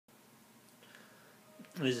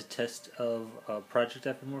is a test of a project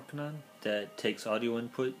I've been working on that takes audio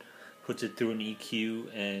input, puts it through an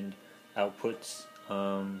EQ, and outputs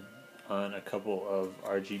on a couple of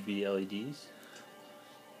RGB LEDs.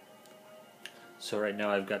 So right now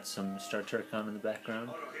I've got some Star Trek on in the background.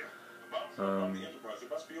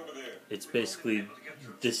 It's basically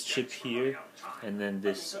this chip here, and then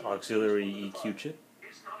this auxiliary EQ chip.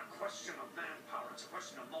 It's not a question of manpower, it's a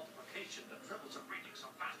question of multiplication. The dribbles are breathing so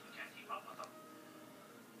fast we can't keep up with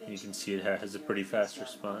them. You can see it has a pretty fast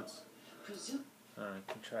response. I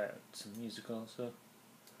can try out some music also.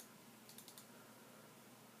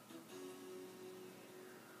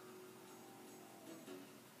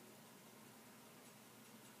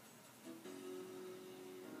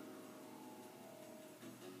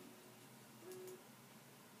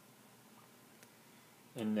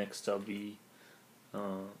 And next I'll be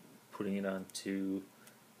putting it onto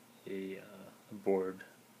a board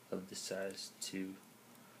of this size to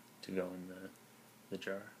go in the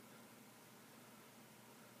jar.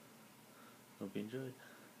 Hope you enjoyed.